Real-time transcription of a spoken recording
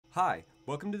Hi,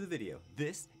 welcome to the video.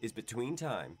 This is Between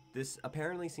Time. This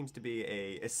apparently seems to be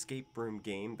a escape room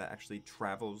game that actually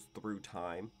travels through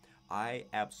time. I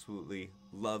absolutely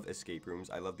love escape rooms.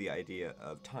 I love the idea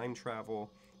of time travel.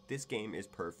 This game is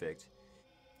perfect.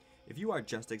 If you are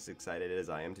just as excited as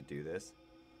I am to do this,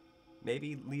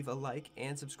 maybe leave a like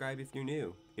and subscribe if you're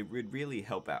new. It would really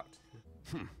help out.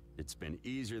 It's been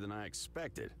easier than I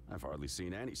expected. I've hardly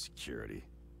seen any security.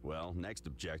 Well, next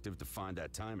objective, to find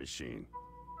that time machine.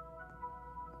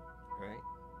 Right?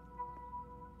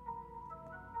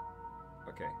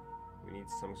 Okay, we need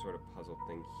some sort of puzzle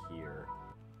thing here.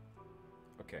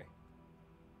 Okay.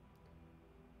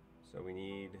 So we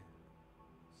need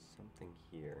something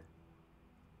here.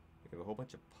 We have a whole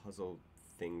bunch of puzzle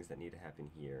things that need to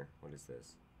happen here. What is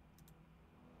this?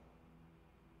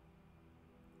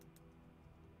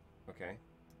 Okay.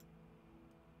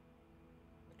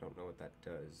 I don't know what that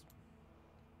does.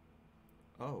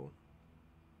 Oh.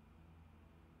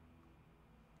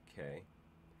 Okay.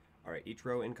 Alright, each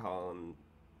row and column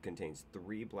contains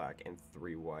 3 black and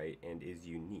 3 white and is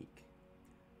unique.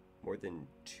 More than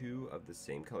 2 of the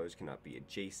same colors cannot be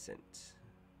adjacent.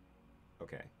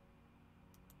 Okay.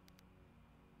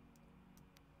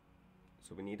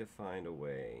 So we need to find a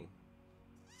way.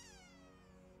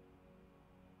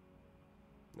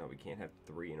 No, we can't have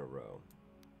 3 in a row.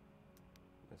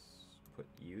 Let's put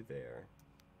you there.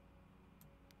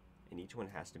 And each one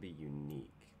has to be unique.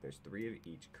 There's 3 of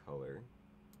each color.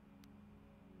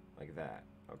 Like that.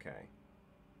 Okay.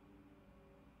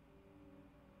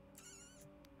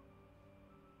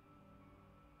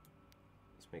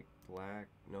 Let's make black.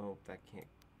 No, that can't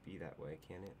be that way,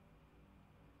 can it?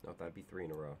 No, that'd be 3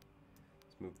 in a row.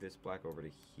 Let's move this black over to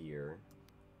here.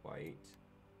 White.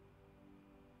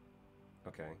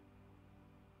 Okay.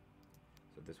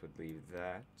 So this would leave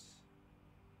that.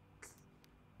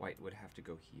 White would have to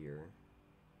go here.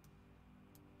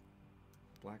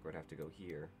 Black would have to go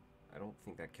here. I don't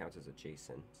think that counts as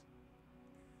adjacent.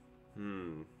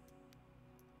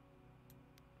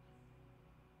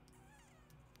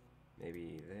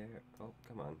 Maybe there. Oh,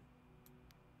 come on.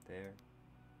 There.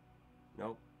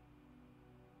 Nope.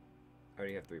 I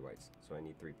already have 3 whites, so I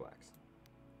need 3 blacks.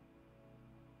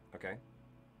 Okay.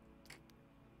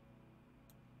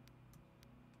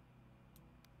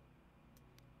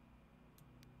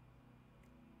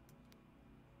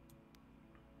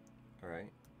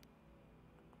 Alright.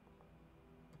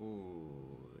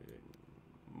 Ooh,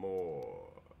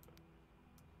 more.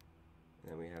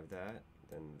 Then we have that,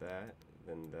 then that,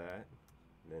 then that,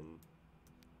 then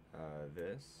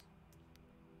this.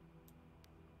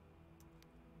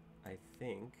 I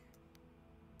think.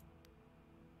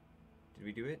 Did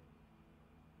we do it?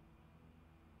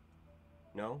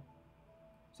 No?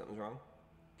 Something's wrong?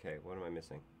 Okay, what am I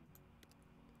missing?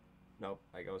 Nope,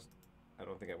 I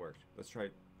don't think it worked. Let's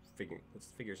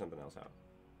figure something else out.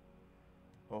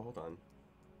 Oh, hold on.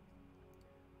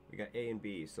 We got A and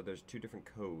B, so there's 2 different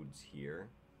codes here.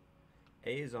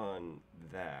 A is on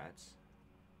that.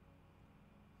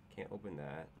 Can't open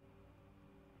that.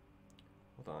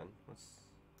 Hold on. Let's...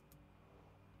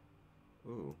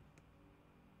 Ooh.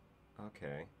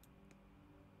 Okay.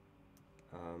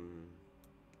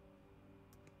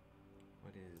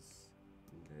 What is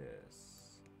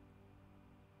this?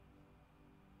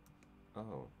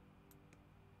 Oh.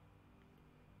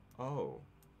 Oh.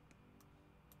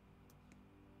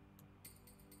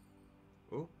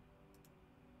 Ooh.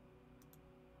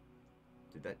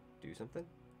 Did that do something?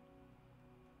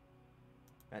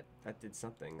 That did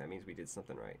something. That means we did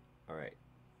something right. Alright.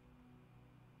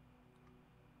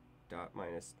 Dot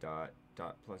minus dot,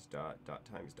 dot plus dot, dot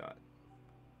times dot.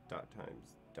 Dot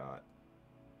times dot,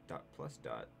 dot plus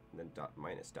dot, and then dot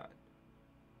minus dot.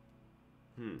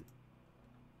 I'm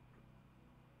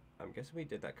guessing we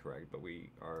did that correct, but we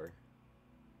are...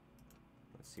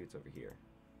 Let's see what's over here.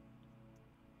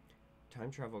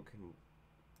 Time travel can...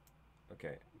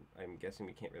 Okay, I'm guessing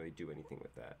we can't really do anything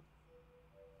with that.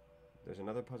 There's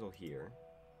another puzzle here.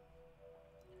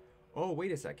 Oh,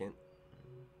 wait a second.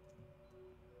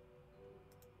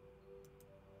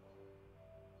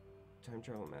 Time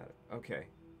travel matter. Okay.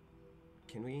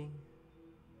 Can we...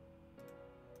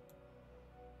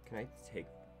 Can I take...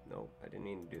 No, I didn't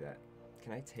mean to do that.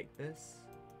 Can I take this?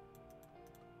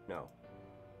 No.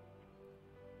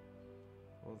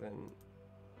 Well then...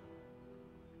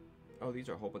 Oh, these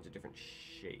are a whole bunch of different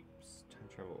shapes. Time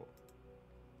travel...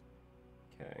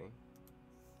 Okay.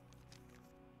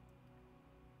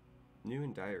 New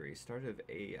in diary. Start of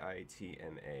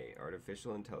AITMA,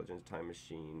 Artificial Intelligence Time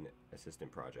Machine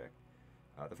Assistant Project.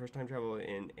 The first time travel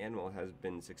in Animal has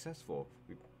been successful.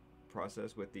 We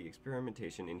process with the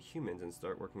experimentation in humans and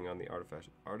start working on the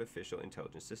artificial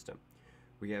intelligence system.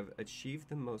 We have achieved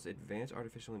the most advanced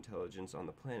artificial intelligence on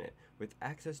the planet with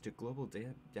access to global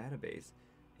database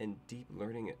and deep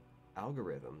learning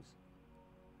algorithms.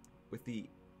 With the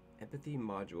empathy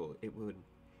module,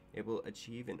 it will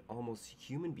achieve an almost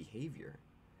human behavior.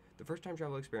 The first time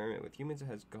travel experiment with humans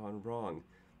has gone wrong.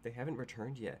 They haven't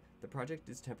returned yet. The project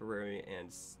is temporary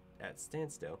and at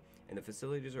standstill, and the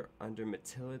facilities are under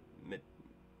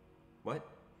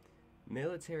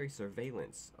military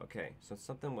surveillance. Okay, so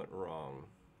something went wrong.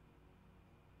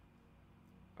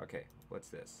 Okay, what's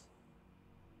this?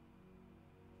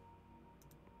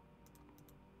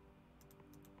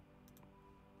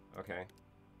 Okay.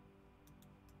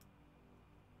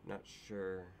 Not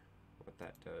sure what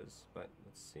that does, but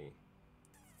let's see.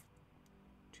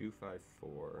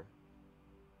 254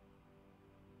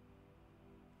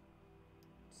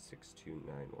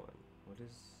 6291. What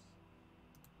is...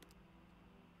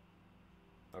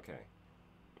 Okay.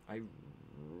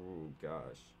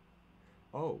 Gosh.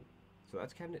 Oh, so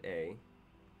that's cabinet A.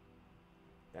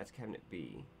 That's cabinet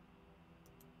B.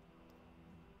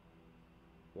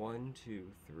 1,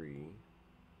 2, 3.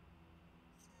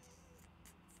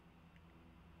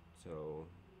 So...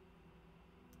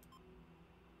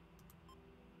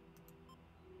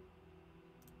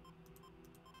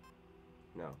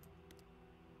 No.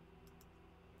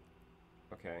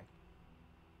 Okay.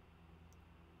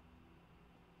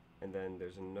 And then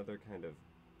there's another kind of...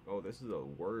 Oh, this is a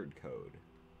word code.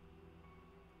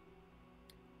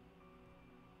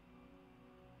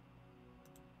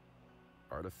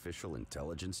 Artificial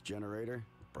intelligence generator?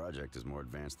 The project is more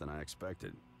advanced than I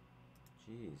expected.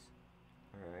 Jeez.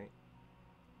 Alright.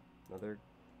 Another...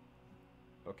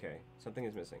 Okay, something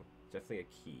is missing. Definitely a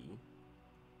key.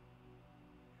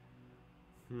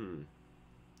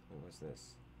 What was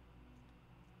this?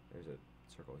 There's a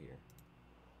circle here.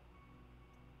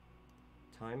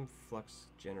 Time flux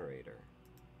generator.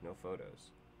 No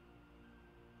photos.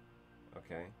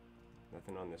 Okay.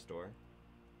 Nothing on this door.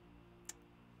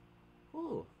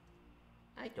 Ooh.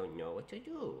 I don't know what to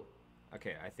do.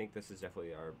 Okay, I think this is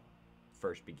definitely our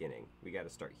first beginning. We gotta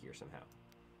start here somehow.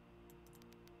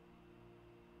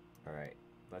 Alright.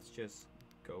 Let's just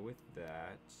go with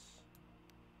that.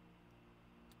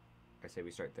 I say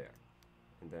we start there.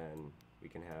 And then we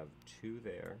can have 2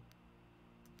 there.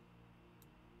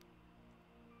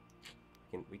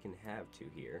 We can have 2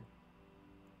 here.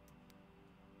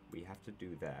 We have to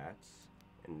do that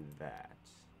and that.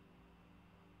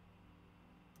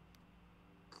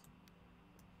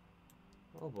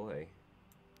 Oh boy.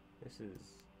 This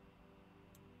is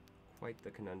quite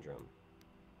the conundrum.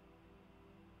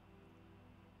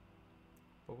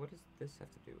 But what does this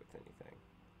have to do with anything?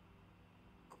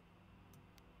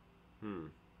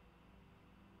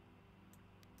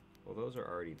 Well, those are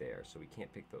already there, so we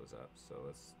can't pick those up. So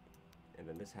let's... And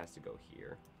then this has to go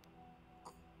here.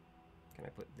 Can I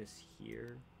put this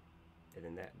here? And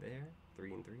then that there?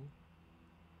 3 and 3?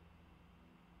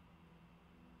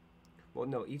 Well,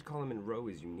 no, each column and row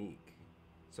is unique.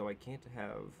 So I can't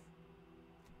have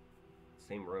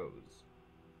same rows.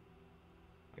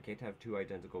 I can't have 2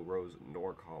 identical rows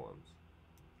nor columns.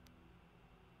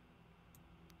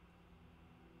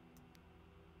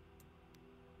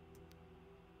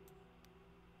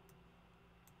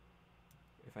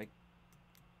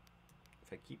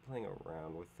 If I keep playing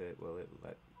around with it, will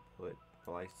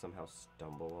I somehow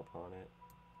stumble upon it?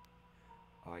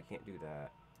 Oh, I can't do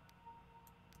that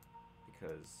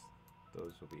because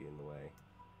those will be in the way.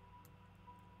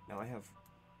 Now I have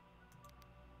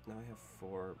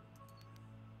 4.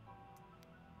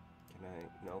 Can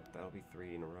I? Nope, that'll be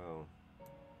 3 in a row.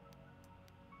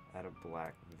 Add a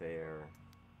black there.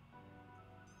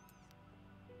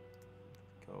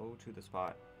 Go to the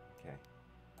spot. Okay.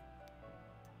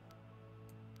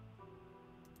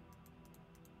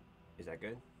 Is that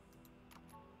good?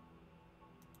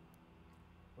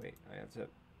 Wait, I have to...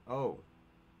 Oh!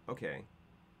 Okay.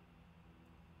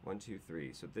 1, 2,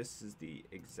 3. So this is the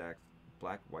exact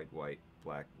black, white, white,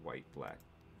 black, white, black.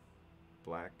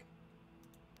 Black.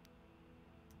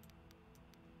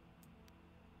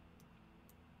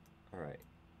 Alright.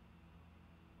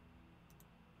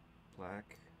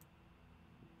 Black.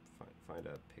 Find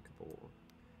a pickable...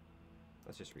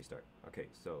 Let's just restart. Okay,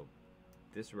 so...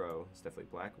 This row is definitely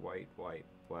black, white, white,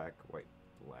 black, white,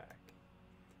 black.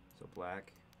 So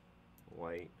black,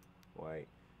 white, white,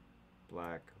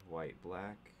 black, white,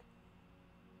 black.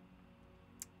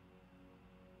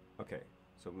 Okay,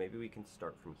 so maybe we can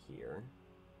start from here.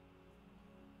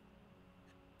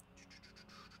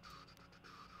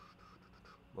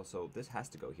 Well, so this has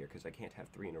to go here because I can't have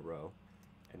 3 in a row.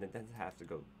 And then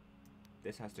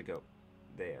this has to go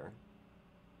there.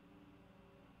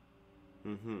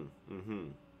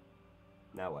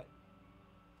 Now what?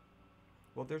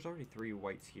 Well, there's already 3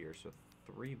 whites here, so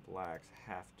 3 blacks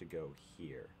have to go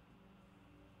here.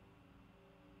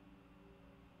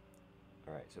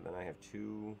 Alright, so then I have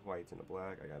 2 whites and a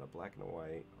black. I got a black and a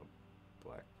white. A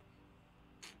black.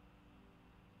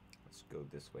 Let's go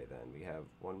this way then. We have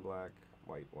 1 black,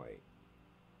 white, white.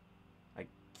 I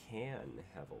can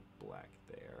have a black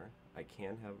there. I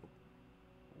can have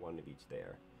 1 of each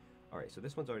there. Alright, so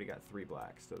this one's already got 3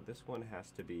 blacks, so this one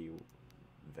has to be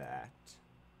that.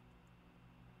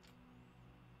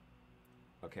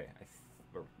 Okay,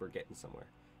 we're getting somewhere.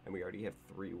 And we already have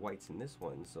 3 whites in this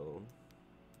one, so...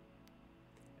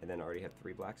 And then I already have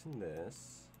 3 blacks in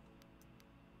this.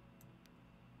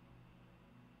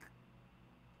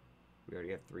 We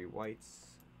already have 3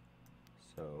 whites,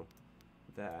 so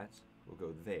that will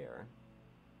go there.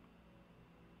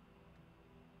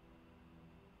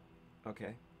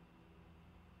 Okay.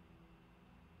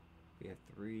 We have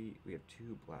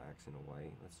 2 blacks and a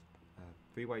white. Let's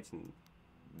 3 whites in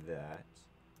that.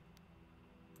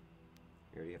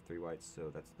 We already have 3 whites, so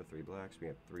that's the 3 blacks. We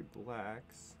have 3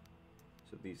 blacks,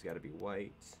 so these got to be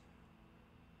white.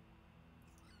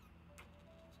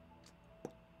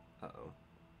 Uh-oh.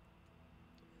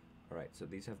 Alright, so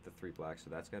these have the 3 blacks, so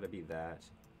that's got to be that,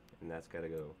 and that's got to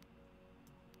go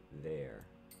there.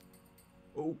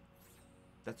 Oh!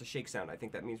 That's a shake sound. I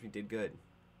think that means we did good.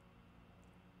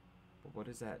 But what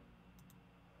is that?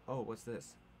 Oh, what's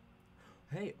this?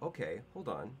 Hey, okay, hold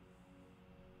on.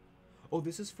 Oh,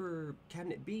 this is for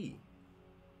cabinet B.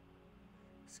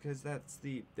 It's because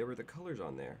there were the colors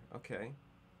on there. Okay.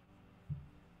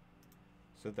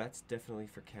 So that's definitely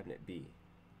for cabinet B.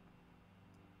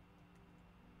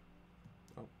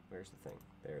 Oh, where's the thing?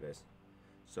 There it is.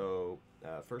 So,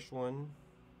 first one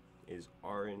is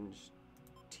orange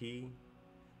T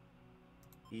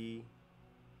E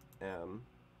M.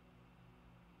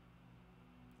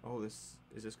 Oh, is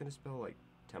this gonna spell like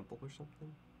temple or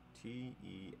something?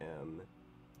 T-E-M-P-U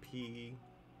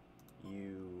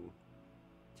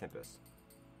Tempest.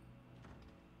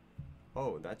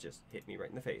 Oh, that just hit me right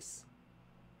in the face.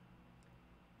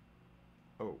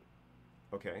 Oh,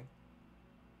 okay.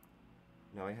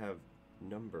 Now I have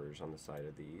numbers on the side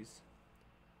of these.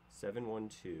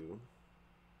 712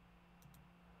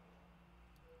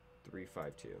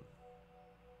 352.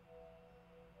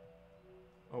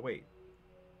 Oh wait.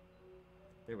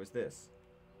 There was this.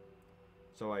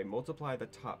 So I multiply the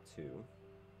top 2,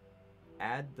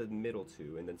 add the middle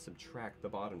 2, and then subtract the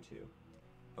bottom 2.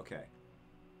 Okay.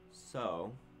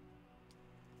 So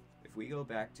if we go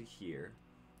back to here,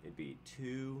 it'd be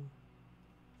 2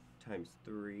 times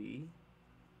 3,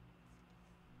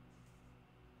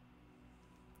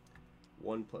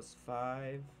 1 plus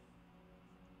 5,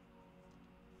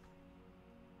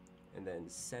 and then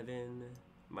 7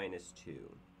 minus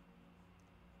 2.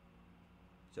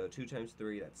 So 2 times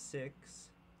 3, that's 6.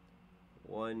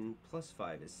 1 plus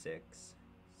 5 is 6.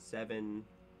 7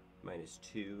 minus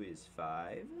 2 is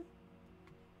 5.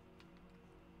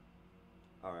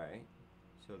 Alright,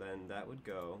 so then that would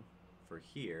go for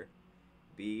here.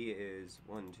 B is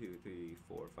 1, 2, 3,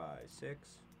 4, 5,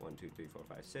 6. 1, 2, 3, 4,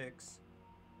 5, 6.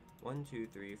 1, 2,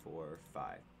 3, 4,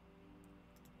 5.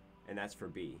 And that's for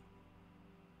B.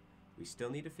 We still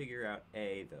need to figure out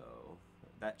A though.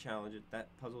 That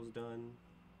puzzle's done.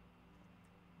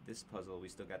 This puzzle, we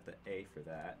still got the A for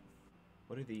that.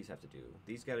 What do these have to do?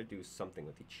 These got to do something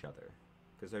with each other,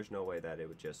 because there's no way that it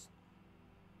would just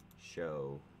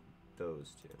show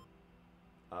those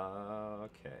 2.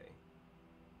 Okay.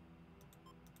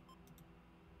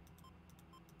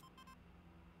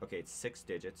 Okay, it's 6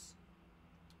 digits.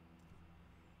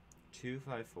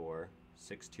 254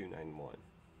 6291.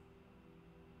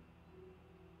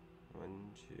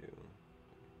 1,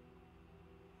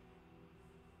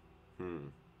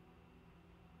 2.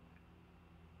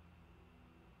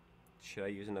 Should I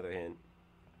use another hint?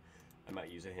 I might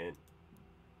use a hint.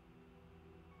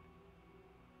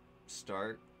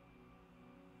 Start.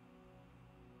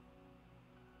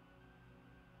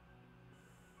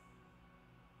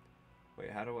 Wait,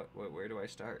 where do I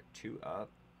start? 2 up,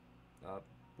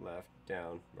 left,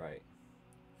 down, right.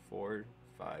 4,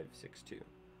 5, 6, 2.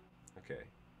 Okay.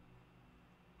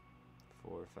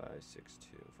 4, 5, 6, 2,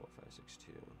 4, 5, 6,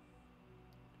 2.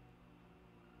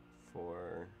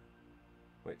 4,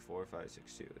 wait, 4, 5,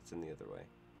 6, 2. It's in the other way.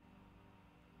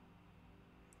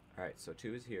 Alright, so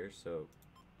 2 is here, so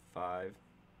 5.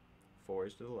 4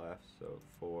 is to the left, so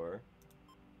 4.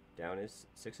 Down is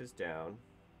 6 is down.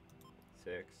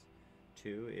 6.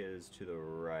 2 is to the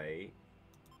right.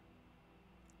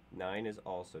 9 is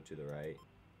also to the right.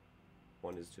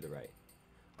 1 is to the right.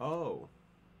 Oh!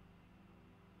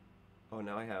 Oh,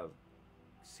 now I have...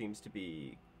 seems to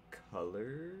be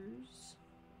colors?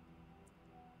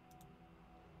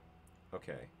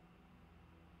 Okay.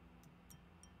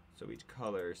 So each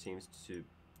color seems to...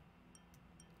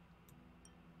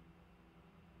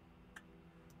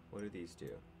 What do these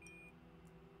do?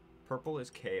 Purple is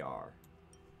KR.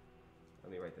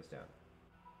 Let me write this down.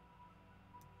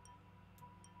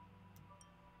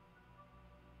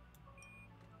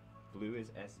 Blue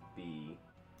is SB.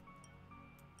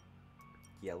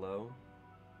 Yellow,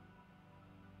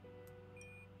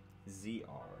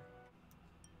 ZR.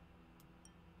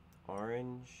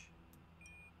 Orange,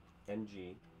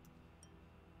 NG.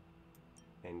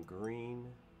 And green,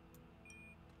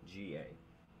 GA.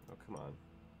 Oh, come on.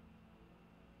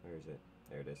 Where is it?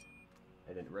 There it is.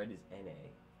 And then red is NA.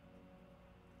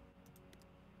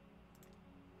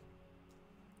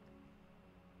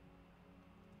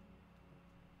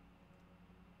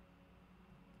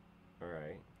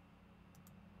 Alright.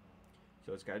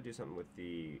 So it's got to do something with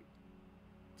the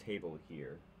table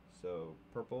here. So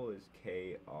purple is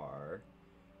KR.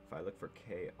 If I look for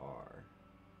KR.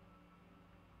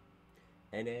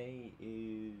 NA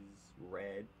is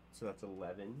red, so that's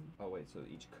 11. Oh wait, so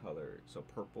each color. So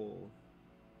purple,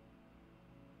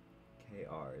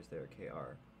 KR, is there a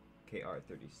KR? KR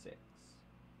 36.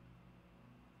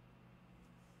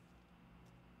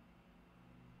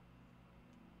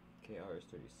 KR is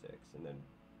 36, and then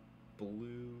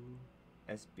blue,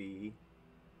 SB,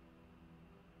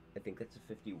 I think that's a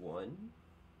 51.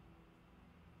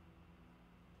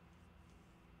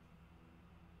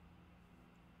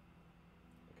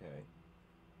 Okay.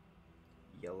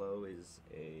 Yellow is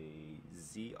a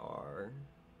ZR,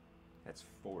 that's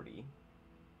 40.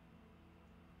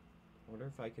 I wonder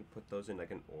if I can put those in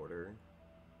like an order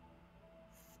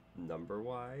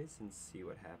number-wise and see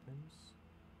what happens.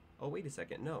 Oh, wait a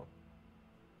second, no.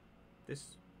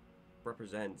 This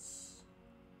represents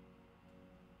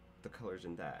the colors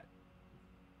in that.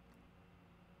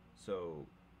 So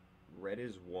red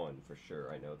is 1 for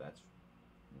sure. I know that's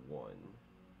 1.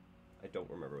 I don't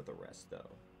remember the rest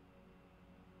though.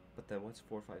 But then what's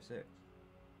 4, 5, 6?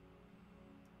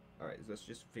 Alright, let's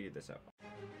just figure this out.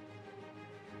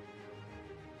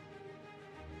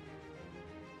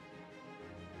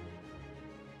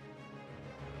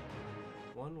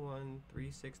 One, 1,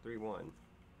 3, 6, 3, 1.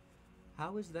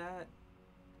 How is that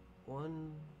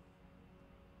 1?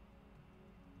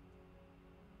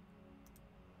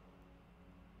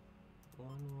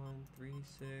 One, 3,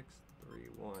 6, 3,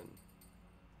 1.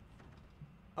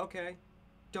 Okay,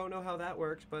 don't know how that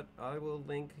works, but I will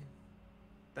link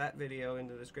that video in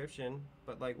the description.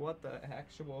 But like, what the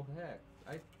actual heck?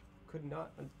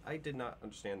 I did not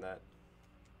understand that.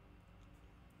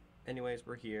 Anyways,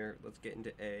 we're here. Let's get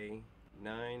into A.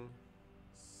 9,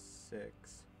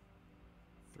 6,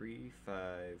 3,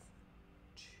 5,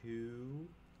 2,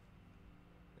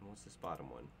 and what's this bottom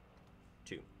one?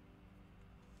 2.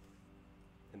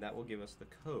 And that will give us the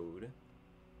code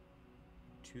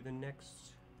to the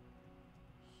next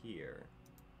here.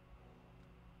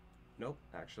 Nope,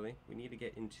 actually, we need to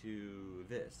get into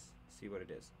this, see what it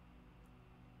is.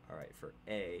 Alright, for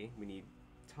A, we need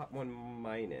top 1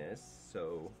 minus,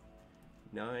 so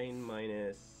 9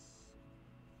 minus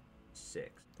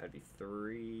 6. That'd be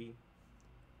 3.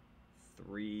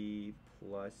 3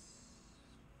 plus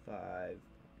 5,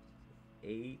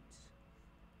 8.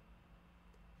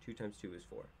 2 times 2 is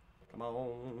 4. Come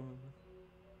on.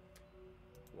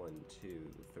 1,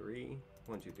 2, 3.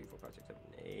 1, 2, 3, 4, 5, 6, 7,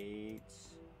 8.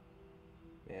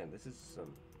 Man, this is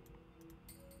some...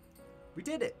 We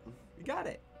did it! We got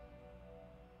it!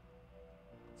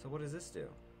 So what does this do?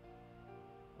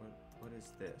 What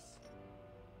is this?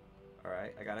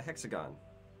 Alright, I got a hexagon.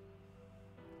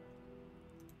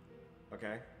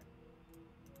 Okay.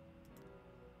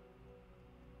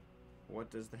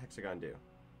 What does the hexagon do?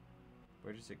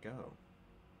 Where does it go?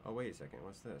 Oh, wait a second,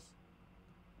 what's this?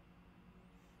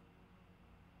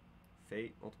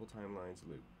 Fate, multiple timelines,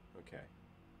 loop. Okay.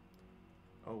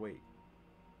 Oh, wait.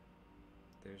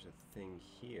 There's a thing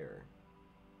here.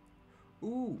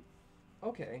 Ooh!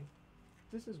 Okay.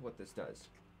 This is what this does.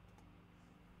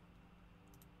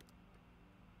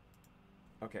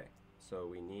 Okay, so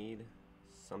we need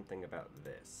something about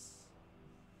this.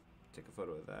 Take a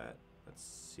photo of that. Let's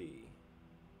see.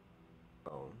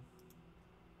 Oh.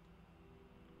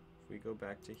 If we go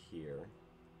back to here.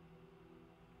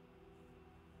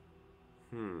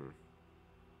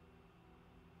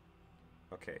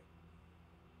 Okay.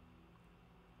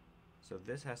 So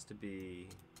this has to be...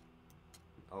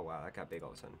 Oh wow, that got big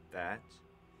all of a sudden. That.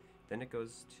 Then it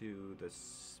goes to the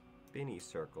spinny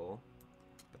circle,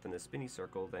 but then the spinny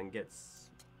circle then gets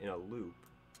in a loop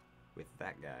with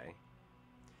that guy.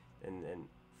 And then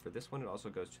for this one, it also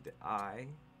goes to the eye.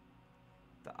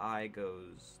 The eye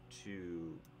goes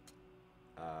to,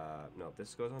 no,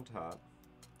 this goes on top,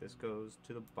 this goes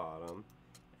to the bottom,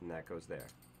 and that goes there.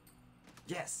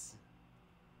 Yes!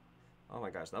 Oh my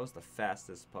gosh, that was the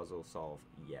fastest puzzle solve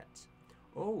yet.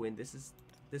 Oh, and this is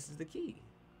the key.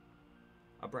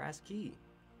 A brass key.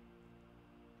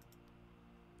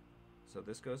 So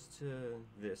this goes to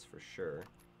this for sure.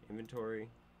 Inventory.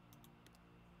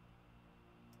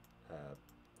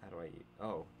 How do I,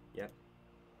 oh, yep.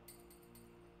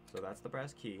 So that's the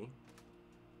brass key.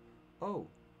 Oh!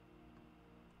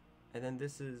 And then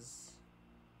this is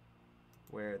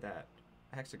where that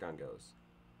hexagon goes.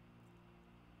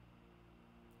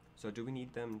 So do we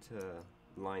need them to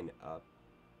line up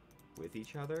with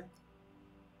each other?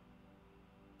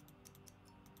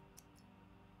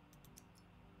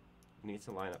 It needs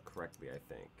to line up correctly, I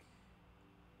think.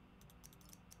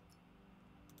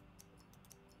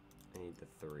 I need the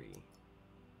 3.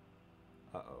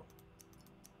 Uh-oh.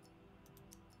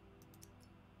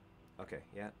 Okay,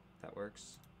 yeah, that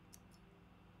works.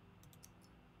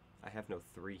 I have no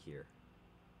 3 here.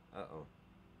 Uh-oh.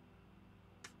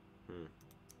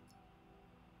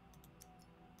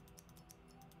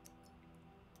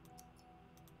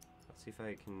 Let's see if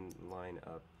I can line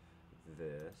up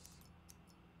this.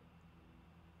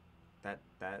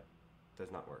 That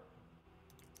does not work.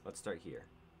 Let's start here.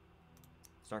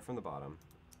 Start from the bottom.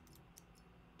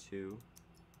 2,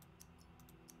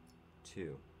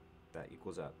 2. That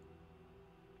equals up.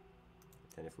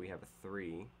 Then if we have a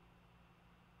 3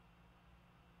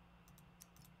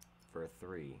 for a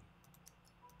 3.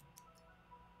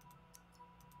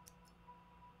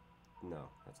 No,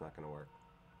 that's not gonna work.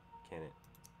 Can it?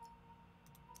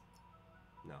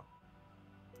 No.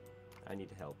 I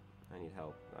need help. I need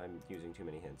help. I'm using too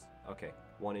many hints. Okay,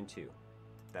 1 and 2.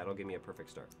 That'll give me a perfect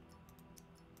start.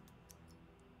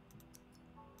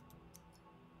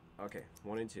 Okay,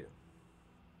 1 and 2.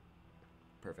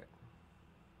 Perfect.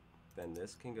 Then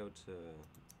this can go to...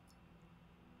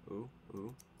 Ooh,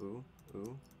 ooh, ooh,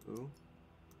 ooh, ooh.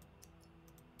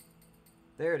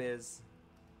 There it is.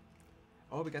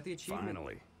 Oh, we got the achievement.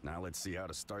 Finally. Now let's see how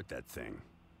to start that thing.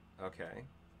 Okay.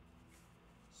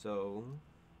 So...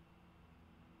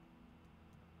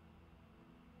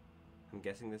 I'm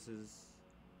guessing this is...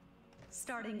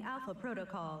 Starting Alpha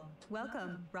Protocol.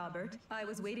 Welcome, Robert. I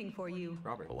was waiting for you.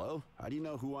 Robert. Hello? How do you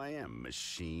know who I am,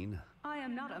 machine? I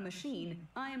am not a machine.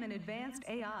 I am an advanced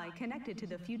AI connected to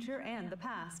the future and the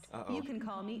past. Uh-oh. You can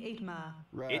call me 8Ma.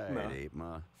 Right, 8Ma.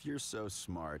 8Ma. If you're so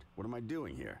smart, what am I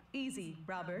doing here? Easy,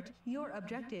 Robert. Your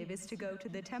objective is to go to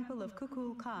the Temple of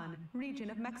Kukulkan,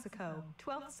 region of Mexico,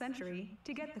 12th century,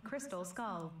 to get the crystal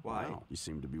skull. Why? Wow, you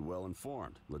seem to be well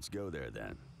informed. Let's go there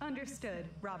then. Understood,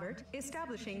 Robert.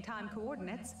 Establishing time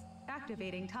coordinates.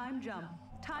 Activating time jump.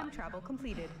 Time travel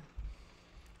completed.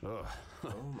 Ugh.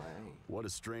 Oh my. What a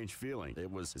strange feeling.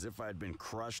 It was as if I had been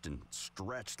crushed and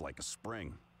stretched like a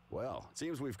spring. Well, it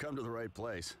seems we've come to the right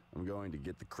place. I'm going to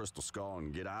get the crystal skull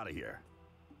and get out of here.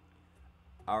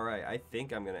 Alright, I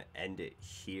think I'm gonna end it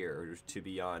here, to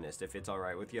be honest, if it's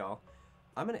alright with y'all.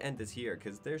 I'm gonna end this here,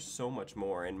 because there's so much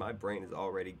more, and my brain is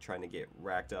already trying to get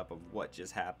racked up of what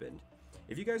just happened.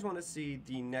 If you guys want to see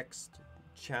the next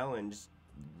challenge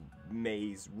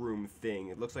maze room thing,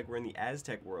 it looks like we're in the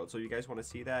Aztec world, so you guys want to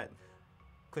see that,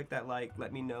 click that like,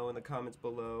 let me know in the comments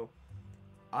below.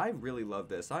 I really love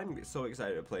this. I'm so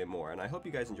excited to play more, and I hope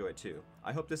you guys enjoy it too.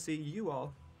 I hope to see you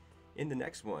all in the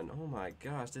next one. Oh my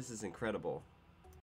gosh, this is incredible.